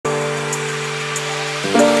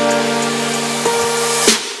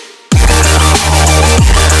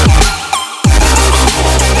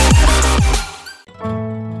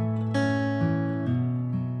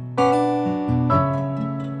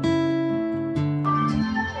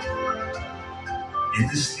In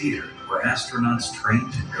this theater where astronauts train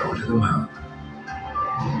to go to the moon.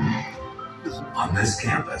 On this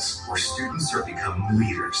campus where students are becoming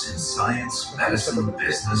leaders in science, medicine,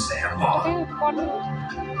 business, and law.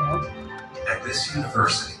 At this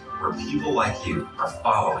university where people like you are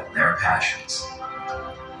following their passions.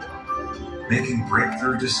 Making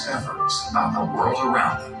breakthrough discoveries about the world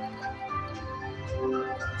around them.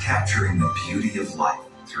 Capturing the beauty of life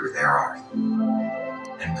through their art.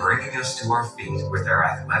 And bringing us to our feet with their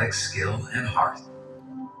athletic skill and heart.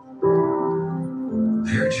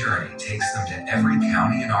 Their journey takes them to every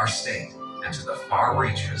county in our state and to the far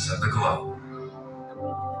reaches of the globe.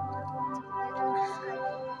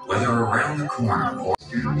 Whether around the corner or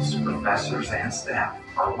students, professors, and staff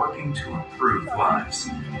are working to improve lives.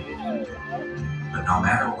 But no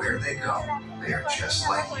matter where they go, they are just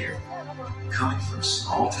like you, coming from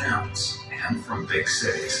small towns and from big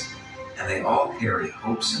cities. And they all carry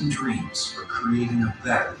hopes and dreams for creating a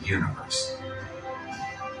better universe.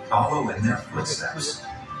 Follow in their footsteps.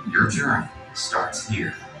 Your journey starts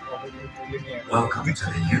here. Welcome to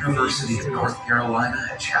the University of North Carolina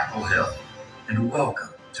at Chapel Hill, and welcome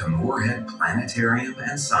to Moorhead Planetarium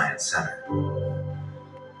and Science Center.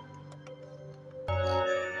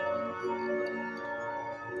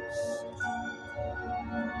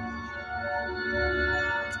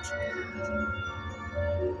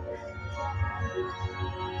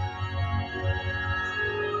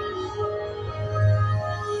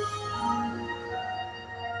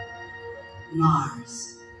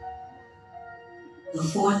 Mars, the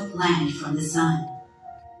fourth planet from the Sun,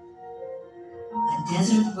 a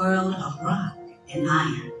desert world of rock and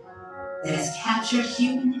iron that has captured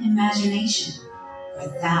human imagination for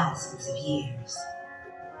thousands of years.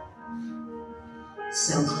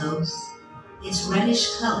 So close, its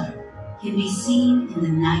reddish color can be seen in the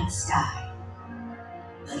night sky,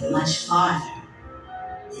 but much farther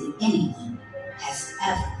than anyone has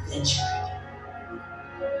ever ventured.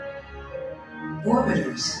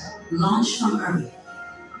 Orbiters launched from Earth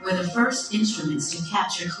were the first instruments to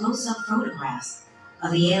capture close-up photographs of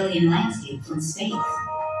the alien landscape from space.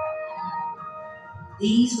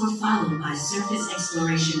 These were followed by surface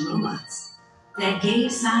exploration robots that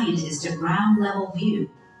gave scientists a ground-level view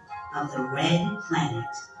of the red planet.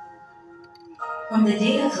 From the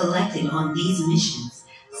data collected on these missions,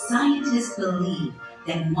 scientists believe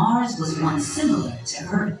that Mars was once similar to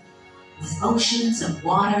Earth, with oceans of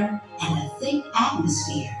water and a thick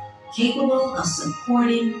atmosphere capable of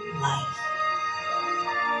supporting life.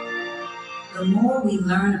 The more we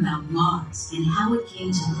learn about Mars and how it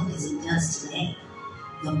came to look as it does today,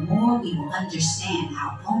 the more we will understand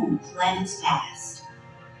our own planet's past,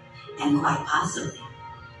 and quite possibly,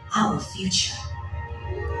 our future.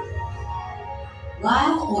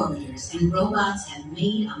 While orbiters and robots have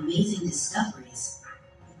made amazing discoveries,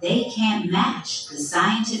 they can't match the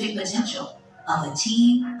scientific potential of a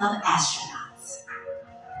team of astronauts.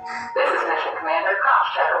 This is Mission Commander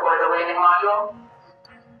Comstat aboard the landing module.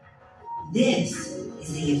 This is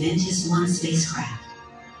the Aventus-1 spacecraft,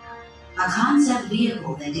 a concept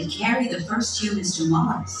vehicle that could carry the first humans to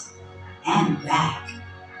Mars and back.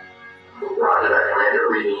 Roger that, Commander.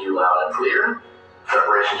 Reading you loud and clear.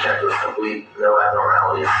 Separation checklist complete. No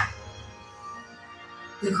abnormalities.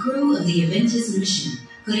 The crew of the Aventus mission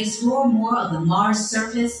could explore more of the Mars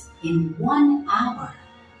surface in 1 hour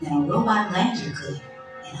than a robot lander could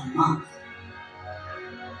in a month.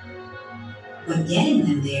 But getting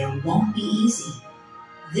them there won't be easy.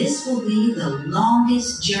 This will be the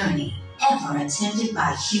longest journey ever attempted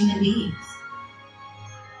by human beings.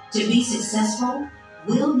 To be successful,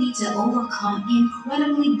 we'll need to overcome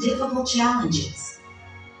incredibly difficult challenges.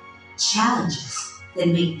 Challenges that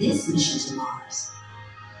make this mission to Mars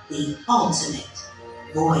the ultimate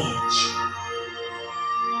voyage.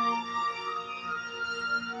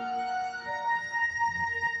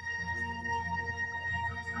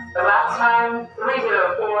 The last time,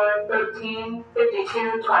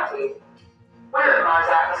 304-13-52-20. We're at Mars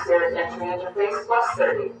atmosphere's entry interface plus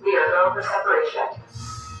 30. We are go for separation.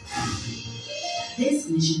 This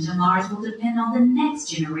mission to Mars will depend on the next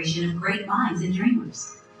generation of great minds and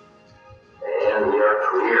dreamers. And we are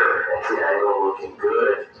clear. Entry angle looking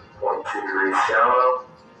good. 0.2 degrees shallow.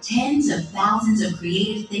 Tens of thousands of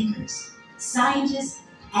creative thinkers, scientists,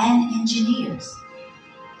 and engineers.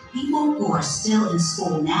 People who are still in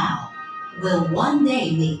school now will one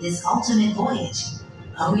day make this ultimate voyage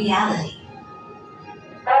a reality.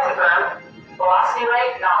 That's confirmed. Velocity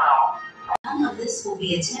rate nominal. None of this will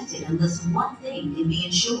be attempted unless one thing can be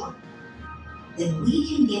ensured: that we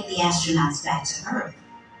can get the astronauts back to Earth,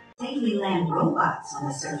 safely land robots on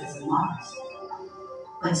the surface of Mars.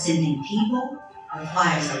 But sending people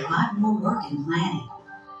requires a lot more work and planning.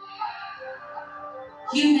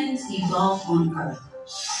 Humans evolved on Earth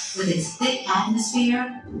with its thick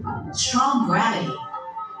atmosphere, strong gravity,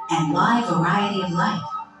 and wide variety of life.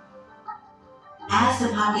 As the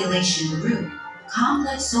population grew,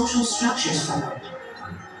 complex social structures formed.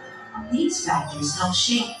 These factors help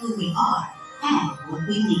shape who we are and what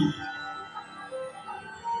we need.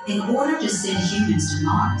 In order to send humans to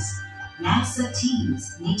Mars, NASA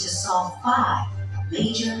teams need to solve 5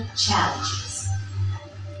 major challenges.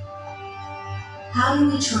 How do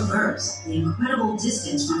we traverse the incredible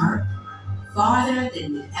distance from Earth, farther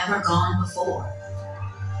than we've ever gone before?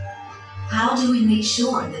 How do we make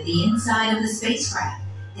sure that the inside of the spacecraft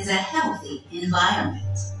is a healthy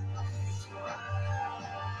environment?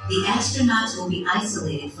 The astronauts will be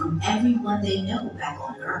isolated from everyone they know back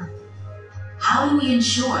on Earth. How do we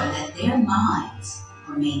ensure that their minds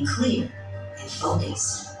remain clear and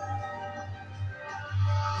focused?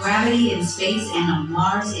 Gravity in space and on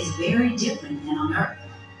Mars is very different than on Earth.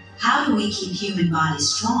 How do we keep human bodies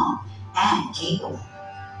strong and capable?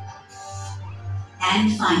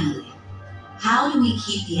 And finally, how do we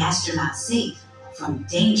keep the astronauts safe from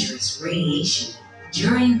dangerous radiation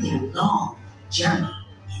during their long journey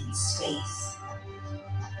in space?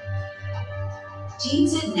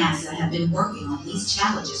 Teams at NASA have been working on these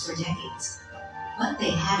challenges for decades, but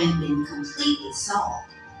they haven't been completely solved.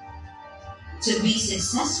 To be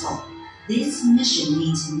successful, this mission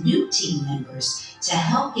needs new team members to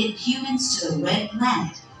help get humans to the red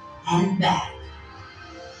planet and back.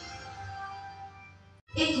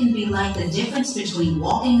 It can be like the difference between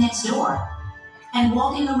walking next door and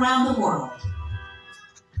walking around the world.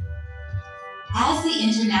 As the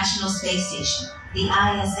International Space Station, the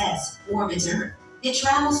ISS, orbits Earth, it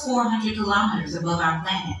travels 400 kilometers above our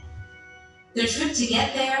planet. The trip to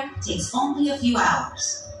get there takes only a few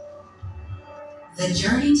hours. The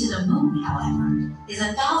journey to the moon, however, is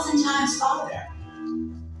 1,000 times farther.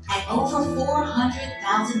 At over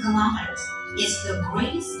 400,000 kilometers, it's the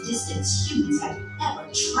greatest distance humans have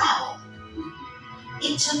ever traveled.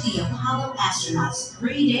 It took the Apollo astronauts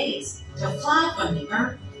 3 days to fly from the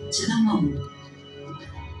Earth to the moon.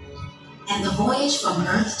 And the voyage from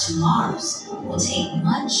Earth to Mars will take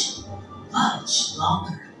much, much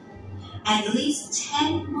longer. At least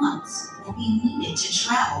 10 months will be needed to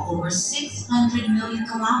travel over 600 million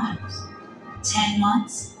kilometers. 10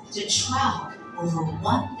 months to travel over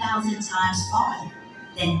 1,000 times farther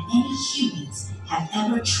than any humans have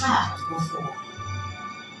ever traveled before.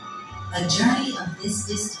 A journey of this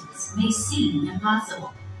distance may seem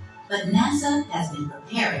impossible, but NASA has been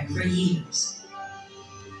preparing for years.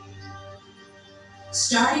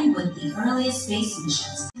 Starting with the earliest space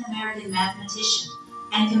missions, the American mathematician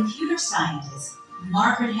and computer scientist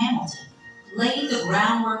Margaret Hamilton laid the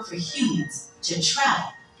groundwork for humans to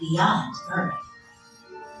travel beyond Earth.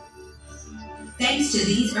 Thanks to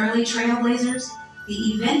these early trailblazers, the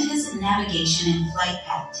Eventus navigation and flight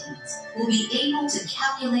path teams will be able to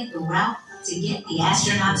calculate the route to get the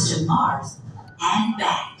astronauts to Mars and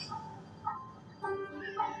back.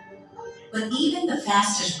 But even the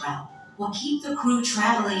fastest route will keep the crew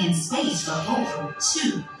traveling in space for over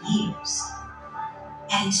 2 years.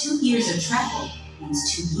 And 2 years of travel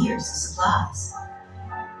means 2 years of supplies.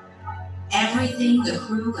 Everything the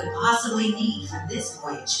crew could possibly need for this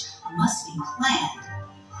voyage must be planned,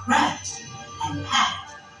 prepped, and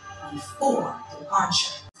packed before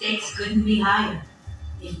departure. Stakes couldn't be higher.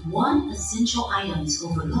 If one essential item is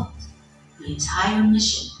overlooked, the entire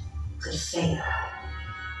mission could fail.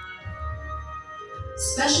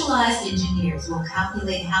 Specialized engineers will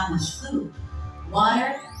calculate how much food,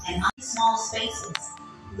 water, and small spaces,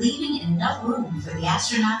 leaving enough room for the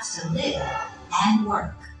astronauts to live and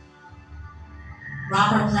work.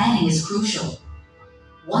 Proper planning is crucial.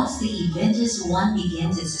 Once the Eventus 1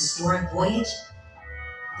 begins its historic voyage,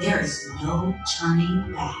 there is no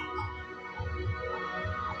turning back.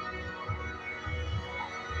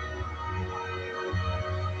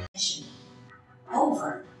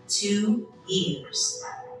 Over 2 years.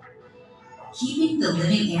 Keeping the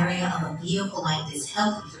living area of a vehicle like this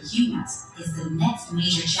healthy for humans is the next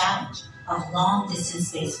major challenge of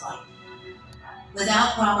long-distance spaceflight.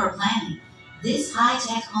 Without proper planning, this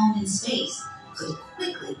high-tech home in space could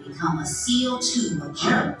quickly become a sealed tube of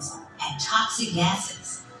germs and toxic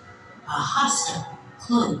gases, a hostile,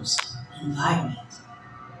 closed environment.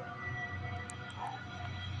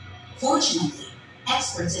 Fortunately,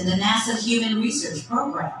 experts in the NASA Human Research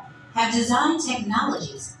Program have designed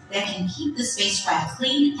technologies that can keep the spacecraft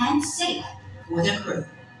clean and safe for the crew.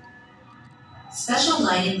 Special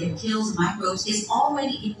lighting that kills microbes is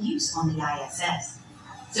already in use on the ISS.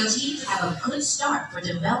 so teams have a good start for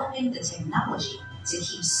developing the technology to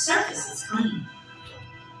keep surfaces clean.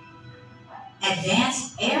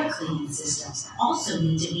 Advanced air cleaning systems also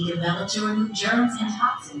need to be developed to remove germs and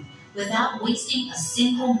toxins without wasting a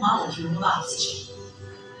single molecule of oxygen.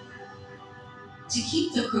 To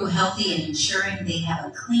keep the crew healthy and ensuring they have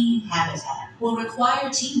a clean habitat will require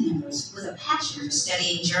team members with a passion for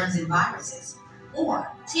studying germs and viruses or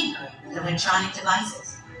tinkering with electronic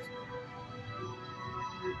devices.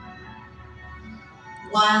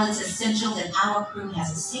 While it's essential that our crew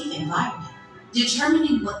has a safe environment,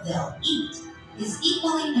 determining what they'll eat is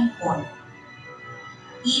equally important.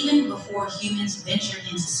 Even before humans ventured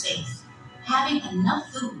into space, having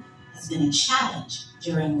enough food has been a challenge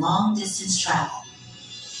during long-distance travel.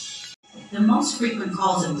 The most frequent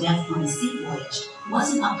cause of death on a sea voyage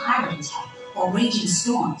wasn't a pirate attack or raging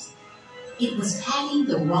storms. It was packing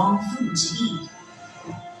the wrong food to eat.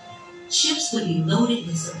 Ships would be loaded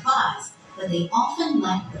with supplies, but they often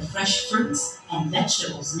lacked the fresh fruits and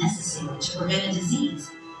vegetables necessary to prevent a disease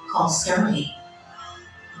called scurvy.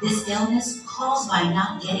 This illness, caused by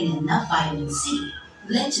not getting enough vitamin C,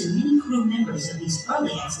 led to many crew members of these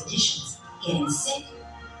early expeditions getting sick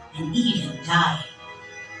and even dying.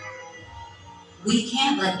 We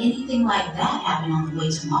can't let anything like that happen on the way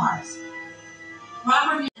to Mars.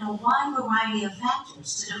 Robert had a wide variety of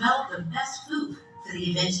factors to develop the best food for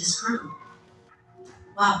the Aventus crew.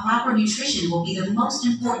 While proper nutrition will be the most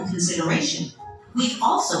important consideration, we've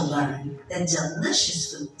also learned that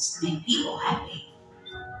delicious foods make people happy.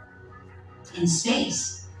 In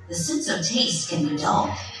space, the sense of taste can be dulled,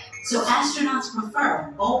 so astronauts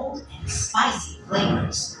prefer bold and spicy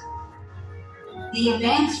flavors. The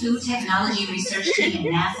Advanced Food Technology Research Team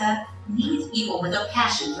at NASA needs people with a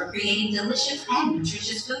passion for creating delicious and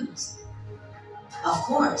nutritious foods. Of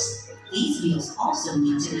course, these meals also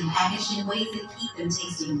need to be packaged in ways that keep them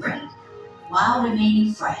tasting great while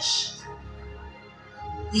remaining fresh.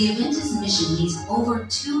 The Aventus mission needs over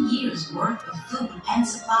 2 years' worth of food and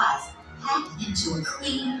supplies packed into a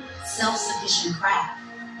clean, self-sufficient craft.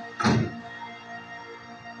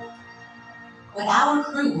 But our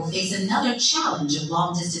crew will face another challenge of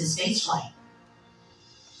long-distance spaceflight: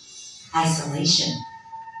 isolation.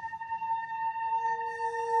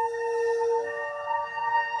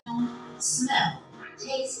 Smell,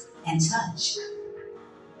 taste, and touch.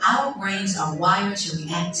 Our brains are wired to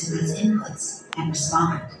react to these inputs and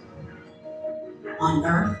respond. On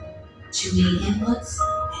Earth, too many inputs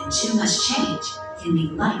and too much change can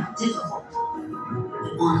make life difficult.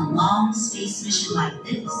 But on a long space mission like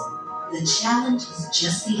this, the challenge is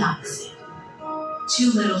just the opposite.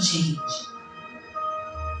 Too little change.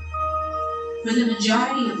 For the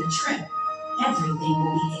majority of the trip, everything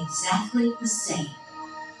will be exactly the same.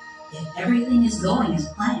 If everything is going as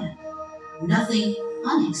planned, nothing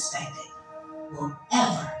unexpected will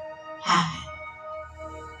ever happen.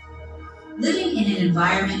 Living in an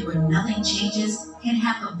environment where nothing changes can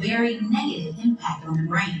have a very negative impact on the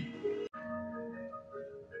brain.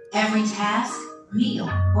 Every task, meal,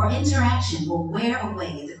 or interaction will wear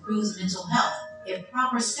away at the crew's mental health if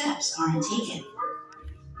proper steps aren't taken.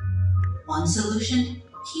 One solution: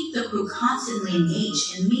 keep the crew constantly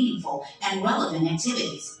engaged in meaningful and relevant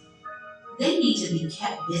activities. They need to be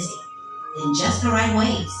kept busy in just the right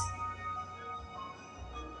ways.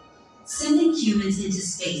 Sending humans into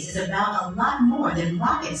space is about a lot more than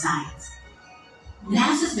rocket science.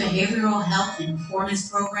 NASA's Behavioral Health and Performance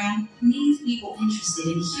Program needs people interested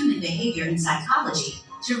in human behavior and psychology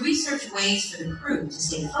to research ways for the crew to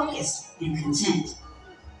stay focused and content.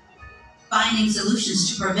 Finding solutions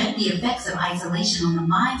to prevent the effects of isolation on the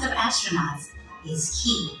minds of astronauts is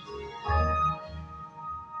key.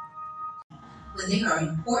 When there are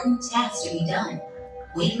important tasks to be done,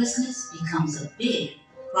 weightlessness becomes a big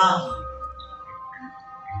problem.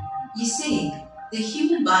 You see, the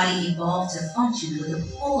human body evolved to function with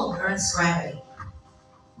the pull of Earth's gravity.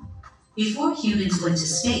 Before humans went to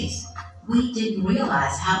space, we didn't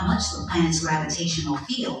realize how much the planet's gravitational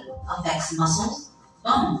field affects muscles,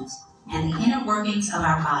 bones, and the inner workings of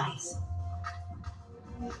our bodies.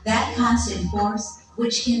 That constant force,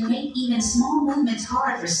 which can make even small movements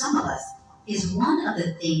hard for some of us, is one of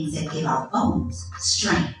the things that give our bones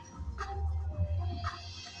strength.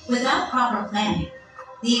 Without proper planning,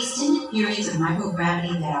 the extended periods of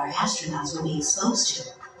microgravity that our astronauts will be exposed to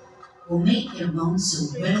will make their bones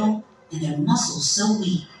so brittle and their muscles so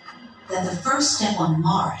weak that the first step on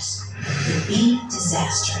Mars could be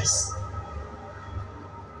disastrous.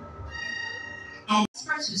 And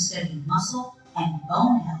experts who study muscle and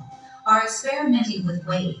bone health are experimenting with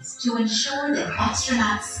ways to ensure that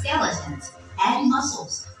astronauts' skeletons and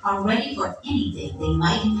muscles are ready for anything they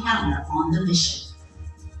might encounter on the mission.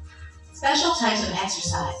 Special types of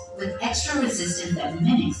exercise with extra resistance that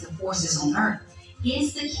mimics the forces on Earth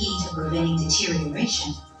is the key to preventing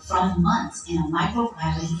deterioration from months in a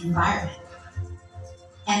microgravity environment.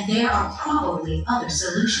 And there are probably other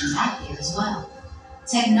solutions out there as well.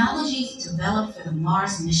 Technologies developed for the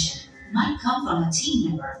Mars mission might come from a team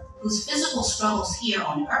member whose physical struggles here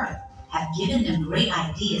on Earth have given them great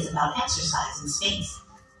ideas about exercise in space.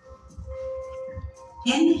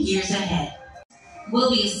 In the years ahead,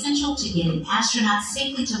 will be essential to getting astronauts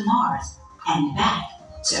safely to Mars and back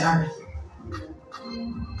to Earth.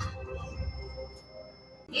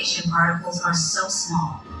 Radiation particles are so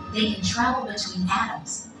small, they can travel between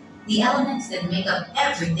atoms, the elements that make up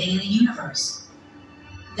everything in the universe.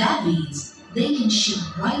 That means they can shoot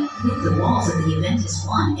right through the walls of the Aventus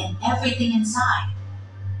 1 and everything inside,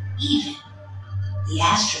 even the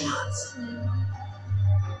astronauts.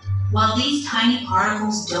 While these tiny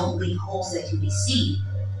particles don't leave holes that can be seen,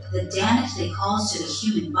 the damage they cause to the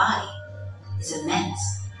human body is immense.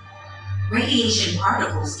 Radiation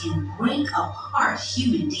particles can break apart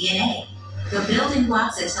human DNA, the building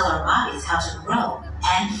blocks that tell our bodies how to grow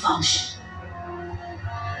and function.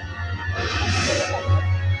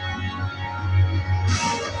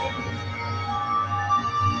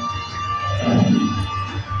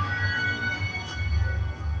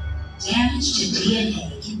 Damage to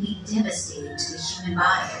DNA can be devastating to the human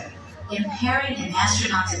body, impairing an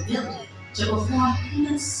astronaut's ability to perform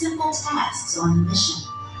even simple tasks on the mission.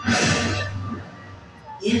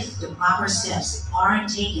 If the proper steps aren't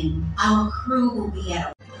taken, our crew will be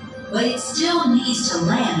at a but it still needs to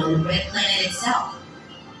land on the red planet itself.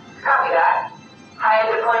 Copy that. High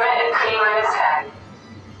deployment in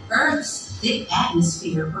T-10. Earth's thick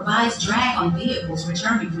atmosphere provides drag on vehicles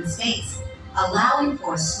returning from space, allowing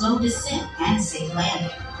for a slow descent and safe landing.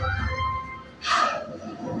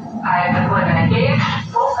 High deployment engaged.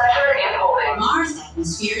 Full pressure and holding. Mars'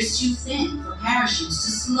 atmosphere is too thin for parachutes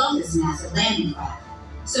to slow this massive landing craft,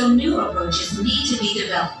 so new approaches need to be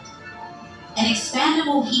developed. An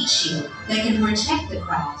expandable heat shield that can protect the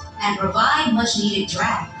craft and provide much-needed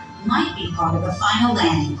drag might be part of the final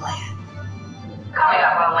landing plan. Coming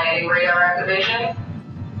up on landing radar activation.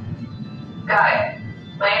 Got it.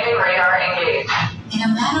 Landing radar engaged. In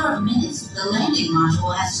a matter of minutes, the landing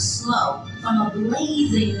module has to slow from a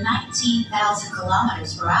blazing 19,000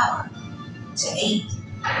 kilometers per hour to 8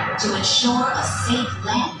 to ensure a safe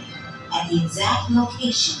landing at the exact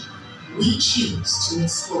location we choose to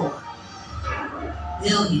explore.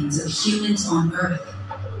 Billions of humans on Earth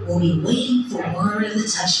will be waiting for word of the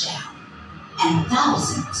touchdown, and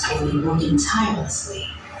thousands will be working tirelessly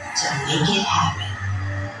to make it happen.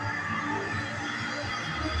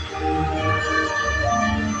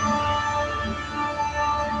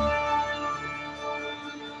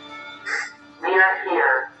 We are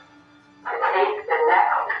here to take the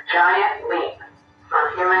next giant leap for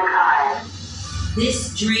humankind.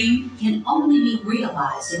 This dream can only be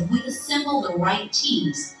realized if we assemble the right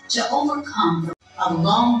teams to overcome a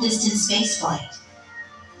long-distance spaceflight.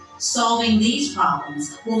 Solving these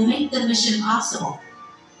problems will make the mission possible,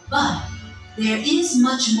 but there is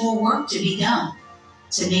much more work to be done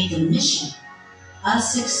to make the mission a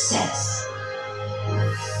success.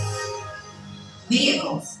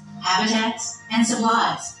 Vehicles, habitats, and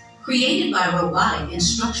supplies created by robotic and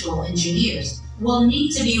structural engineers will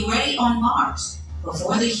need to be ready on Mars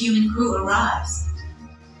before the human crew arrives.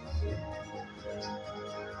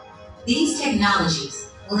 These technologies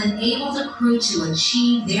will enable the crew to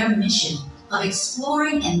achieve their mission of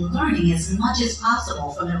exploring and learning as much as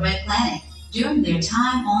possible from the red planet during their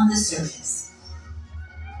time on the surface.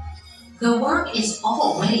 The work is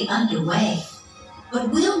already underway,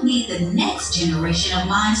 but we'll need the next generation of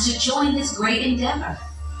minds to join this great endeavor,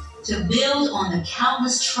 to build on the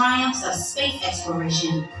countless triumphs of space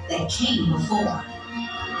exploration that came before.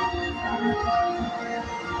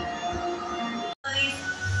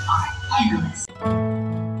 Are endless.